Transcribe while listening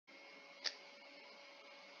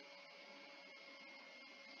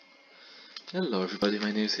Hello everybody,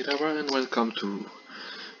 my name is Elara and welcome to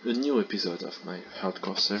a new episode of my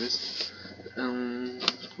hardcore series.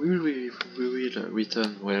 We will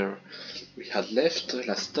return where we had left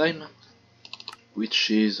last time,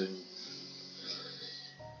 which is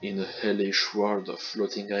in a hellish world of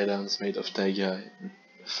floating islands made of taiga,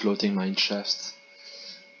 floating mine shafts.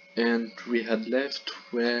 And we had left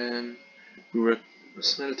when we were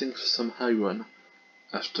smelting some iron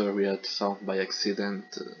after we had found by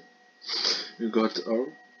accident gold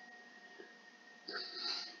ore.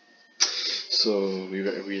 So we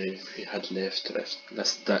had left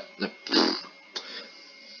last time.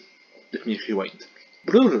 Let me rewind.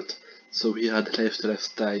 So we had left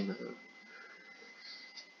last time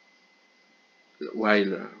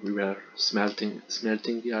while we were smelting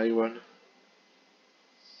the iron.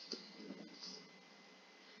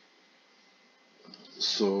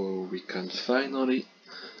 So we can finally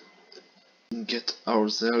get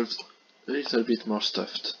ourselves a little bit more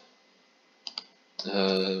stuffed.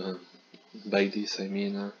 By this I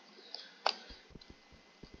mean a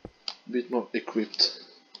bit more equipped.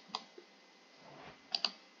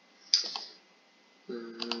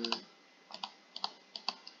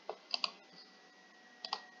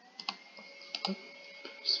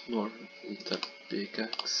 Small little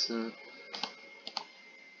pickaxe,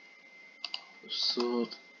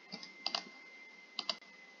 sword,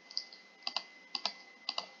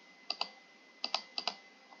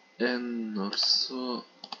 and also,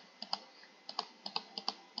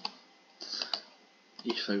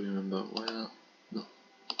 if I remember well, no.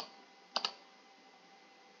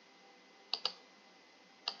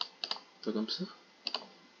 Pas comme ça?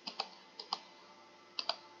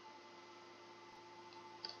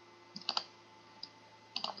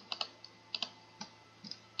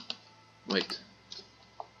 Wait.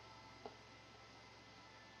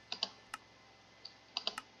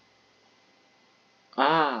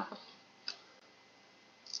 Ah!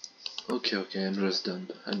 Okay, I'm just done.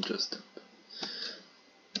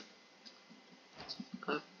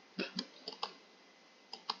 Up.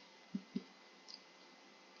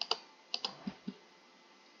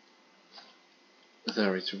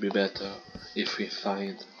 There, it will be better if we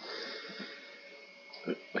find...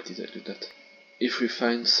 Why did I do that? If we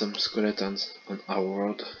find some skeletons on our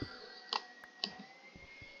world.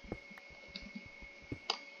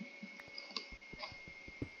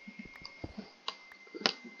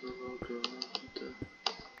 Oh god.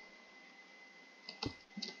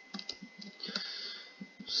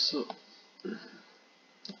 So...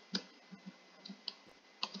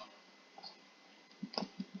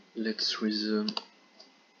 let's resume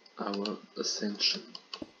our ascension.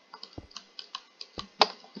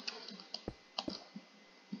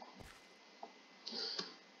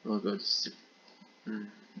 Oh god,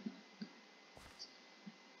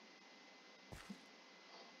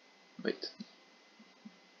 Wait.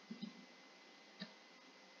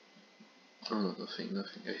 Oh no, nothing.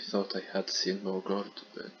 I thought I had seen more gold,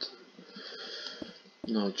 but...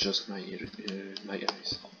 no, just my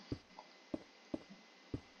eyes.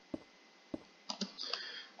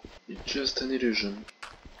 It's just an illusion.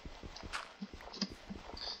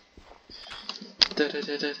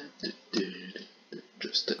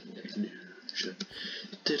 Just an illusion.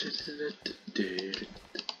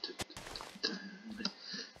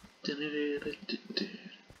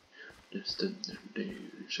 Just an illusion.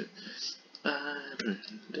 Illusion.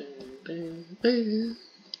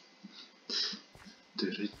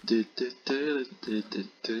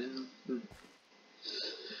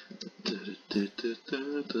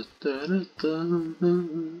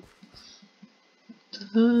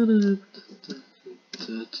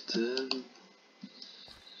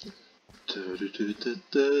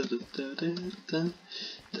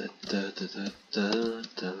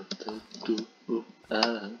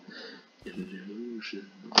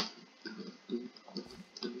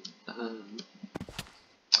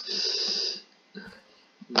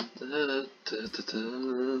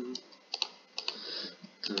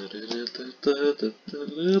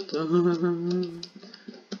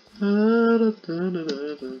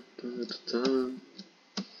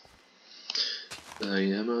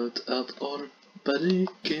 I am out all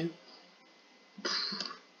panicking.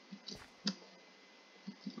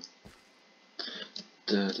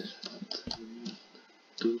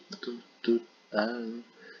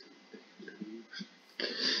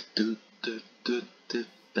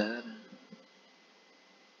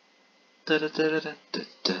 Just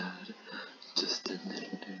an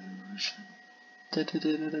illusion.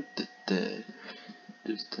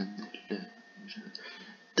 Just an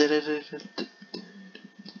illusion.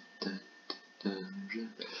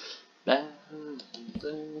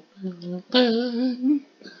 Okay,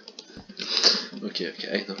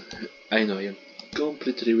 I know, I am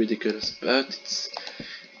completely ridiculous, but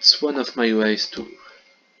it's one of my ways to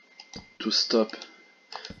stop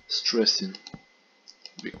stressing,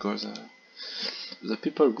 because the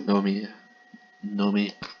people who know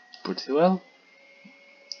me pretty well.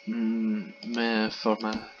 For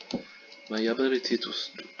my ability to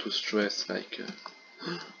stress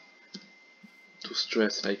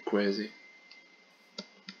like crazy,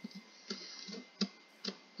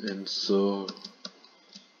 and so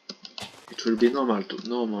it will be normal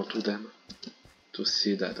to them to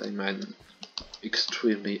see that I'm an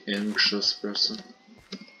extremely anxious person.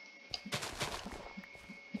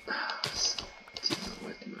 Still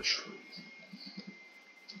wet mushrooms.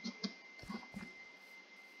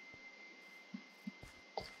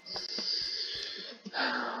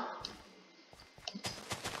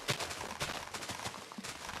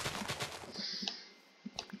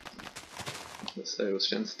 So I was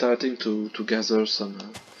just starting to gather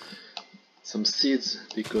some seeds,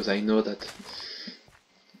 because I know that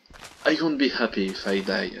I won't be happy if I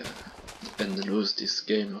die and lose this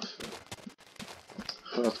game of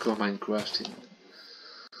hardcore Minecraft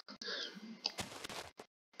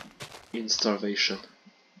in starvation.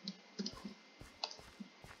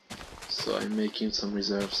 So I'm making some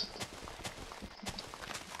reserves.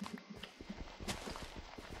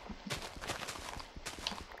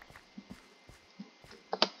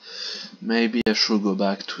 Maybe I should go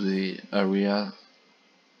back to the area.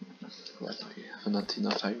 Well, I have not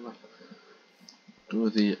enough iron. To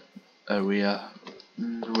the area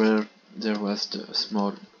where there was the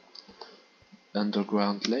small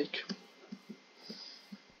underground lake.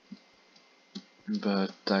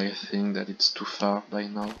 But I think that it's too far by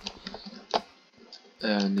now.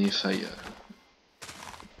 And if I...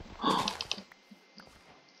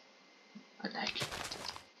 an egg.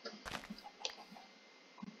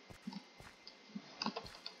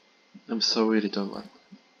 I'm sorry, little one.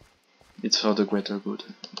 It's for the greater good.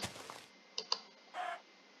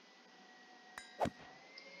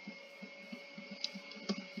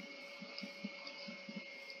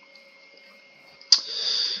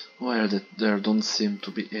 Well, there don't seem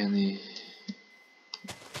to be any...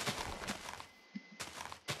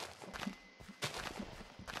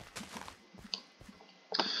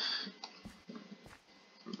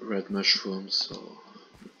 red mushrooms, so...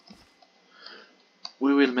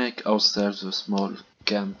 we will make ourselves a small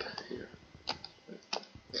camp here.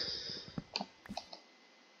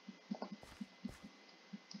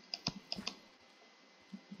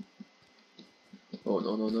 Oh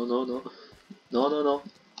no no no no no no no no!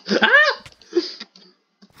 Ah!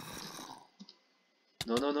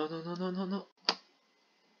 No no no no no no no no!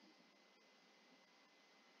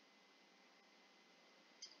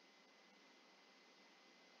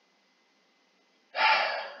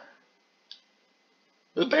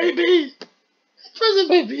 A baby! It was a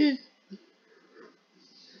baby!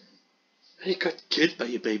 I got killed by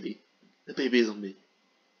a baby. A baby zombie.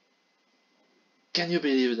 Can you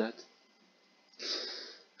believe that?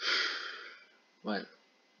 Well,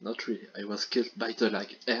 not really. I was killed by the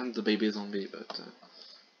lag and the baby zombie, but...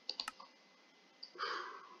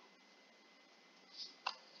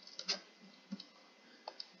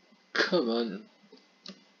 come on.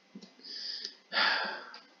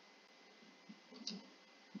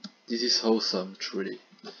 This is awesome, truly.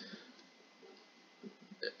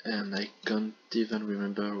 And I can't even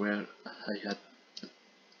remember where I had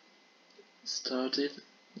started.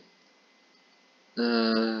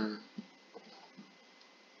 I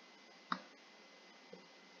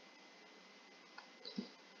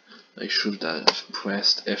should have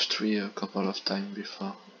pressed F3 a couple of times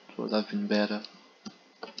before. It would have been better.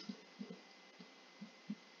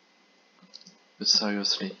 But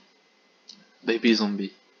seriously. Baby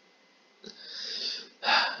zombie.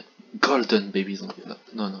 Golden baby zombie.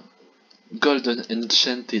 No. Golden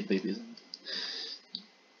enchanted baby zombie.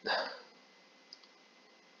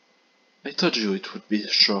 I told you it would be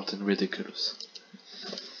short and ridiculous.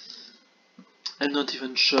 I'm not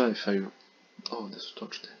even sure if I... oh, there's a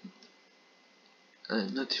torch there.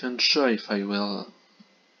 I'm not even sure if I will...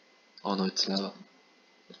 oh no, it's lava.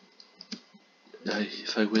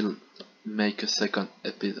 If I will make a second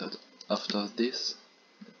episode after this.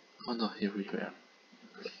 Oh no, here we are.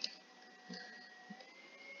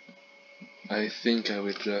 I think I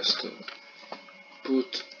will just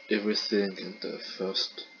put everything in the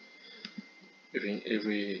first...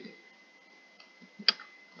 every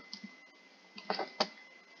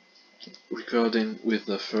recording with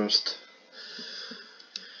the first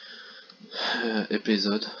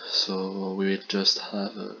episode, so we will just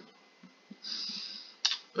have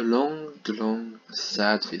a long,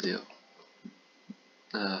 sad video.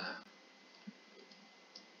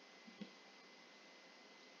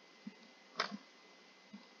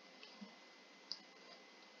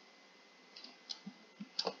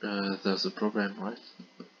 There's a problem, right?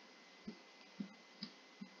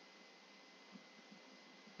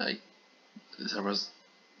 There was...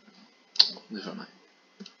 Never mind.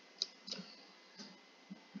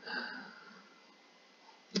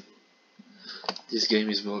 This game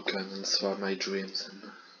is broken, and so are my dreams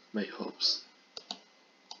and my hopes.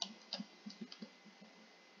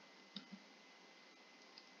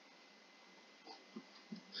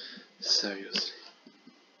 Seriously.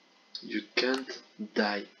 You can't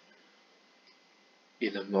die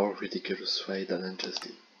in a more ridiculous way than I just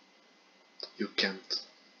did. You can't.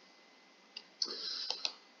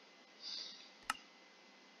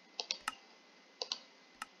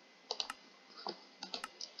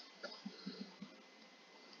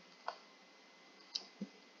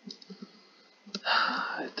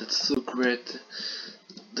 That's so great.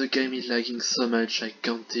 The game is lagging so much I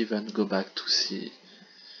can't even go back to see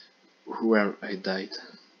where I died.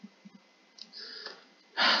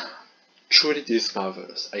 Truly this is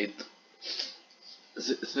marvelous.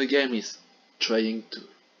 The game is trying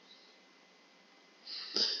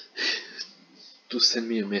to send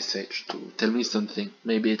me a message, to tell me something,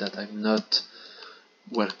 maybe that I'm not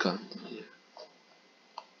welcome here.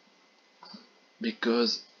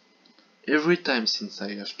 Because every time since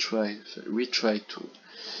I have retried to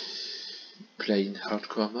play in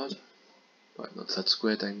hardcore mode, well, not that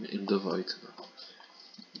great, I'm in the void now.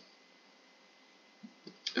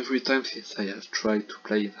 Every time since I have tried to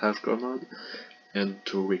play in hardcore mode and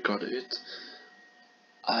to record it,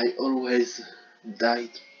 I always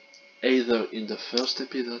died either in the first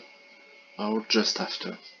episode or just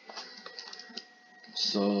after.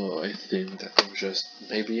 So I think that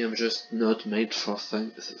maybe I'm just not made for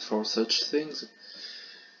such things,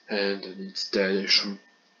 and instead I should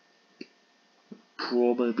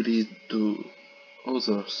probably do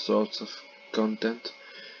other sorts of content,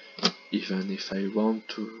 even if I want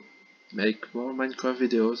to make more Minecraft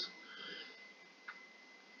videos,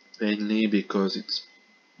 mainly because it's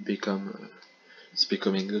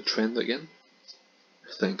becoming a trend again,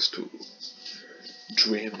 thanks to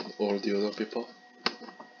Dream and all the other people.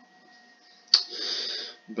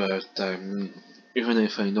 But even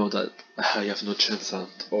if I know that I have no chance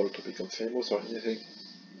at all to become famous or anything,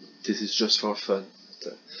 this is just for fun.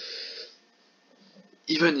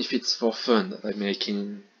 Even if it's for fun that I'm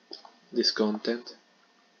making this content,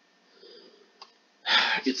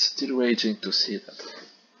 it's still raging to see that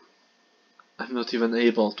I'm not even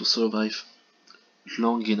able to survive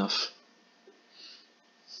long enough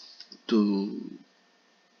to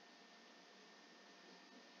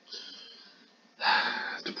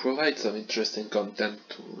provide some interesting content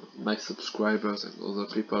to my subscribers and other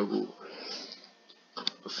people who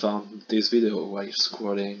found this video while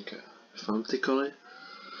scrolling frantically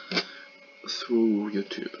through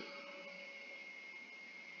YouTube.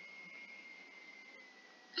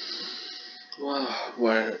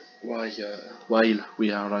 Well, while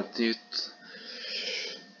we are at it,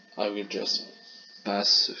 I will just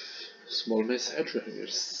pass a small message.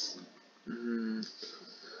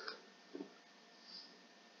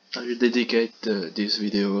 I will dedicate this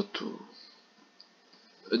video to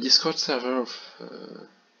a Discord server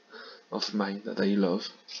of mine that I love,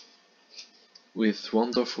 with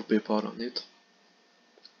wonderful people on it,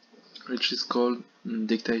 which is called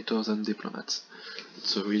Dictators and Diplomats.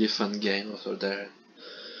 It's a really fun game over there.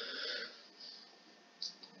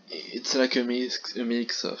 It's like a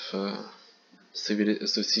mix of the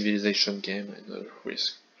civilization game and a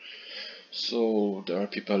risk. So there are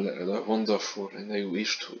people that are wonderful, and I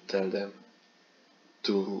wish to tell them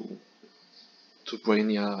to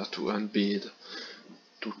Brainia, to Unbead,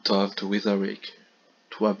 to Tom, to Witherick,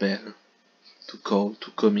 to Abel, to Cole,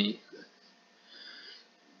 to Komi,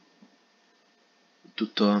 to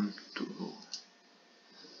Tom,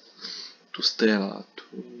 to Stella,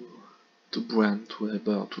 to Brent, to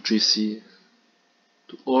Eber, to JC,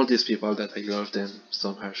 to all these people that I love them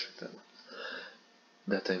so much,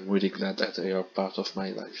 that I'm really glad that they are part of my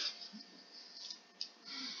life.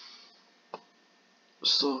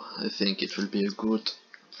 So I think it will be a good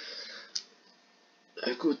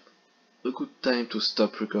time to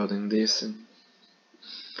stop recording this, and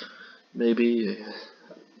maybe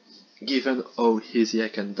given how easy I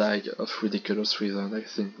can die of ridiculous reason, I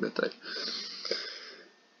think that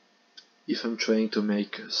if I'm trying to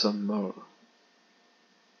make some more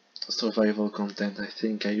survival content, I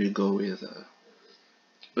think I will go with a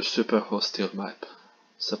super hostile map,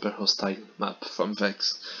 super hostile map from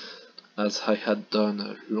Vex, as I had done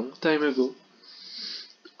a long time ago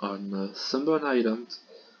on Sunburn Island,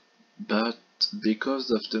 but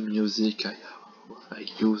because of the music I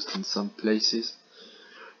used in some places,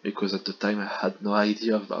 because at the time I had no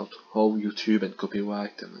idea about how YouTube and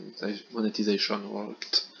copyright and monetization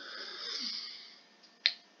worked,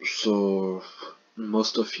 so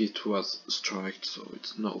most of it was striked, so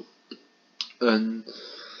it's now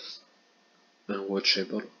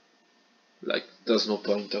unwatchable. Like, there's no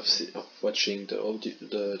point of watching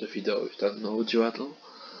the video without no audio at all.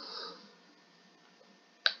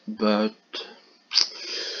 But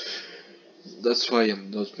that's why I'm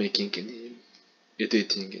not making any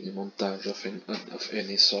editing, any montage of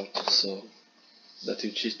any sort, so that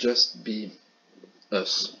it should just be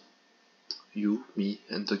us, you, me,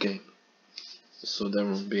 and the game. So there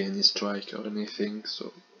won't be any strike or anything,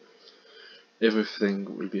 so everything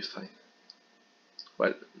will be fine.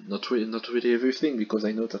 Well, not really everything, because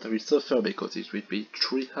I know that I will suffer, because it will be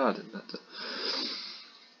truly hard, and that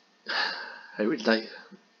I will die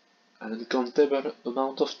an uncountable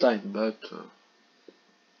amount of time, but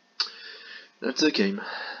that's the game.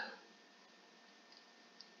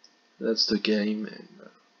 That's the game, and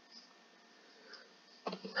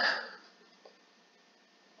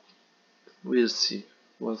we'll see.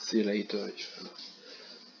 We'll see later if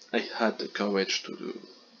I had the courage to do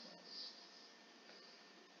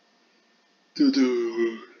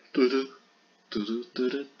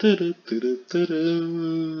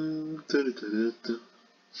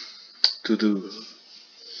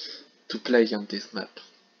to play on this map.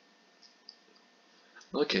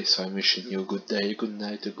 Okay, so I'm wishing you a good day, good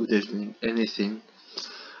night, a good evening, anything.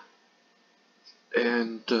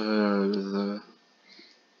 And the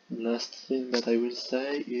last thing that I will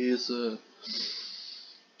say is,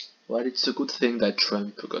 well, it's a good thing that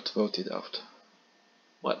Trump got voted out.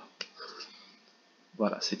 Voilà.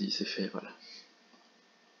 Voilà, c'est dit, c'est fait, voilà.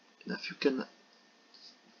 And if you can,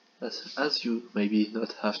 as you maybe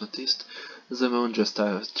not have noticed, the moon just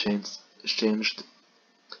changed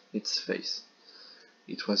its face.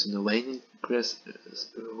 It was in a waning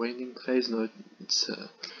phase, now it's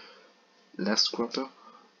last quarter,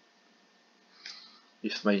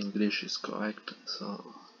 if my English is correct,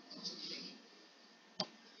 so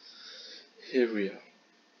here we are.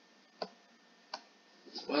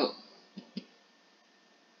 Well,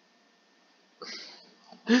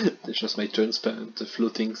 it's just my transparent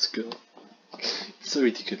floating skull. It's so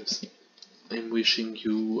ridiculous. I'm wishing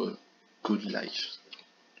you a good life,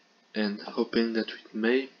 and hoping that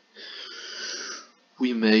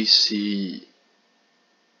we may see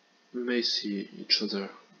each other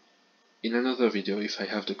in another video if I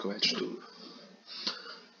have the courage to.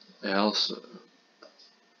 Else,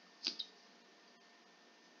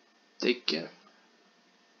 take care.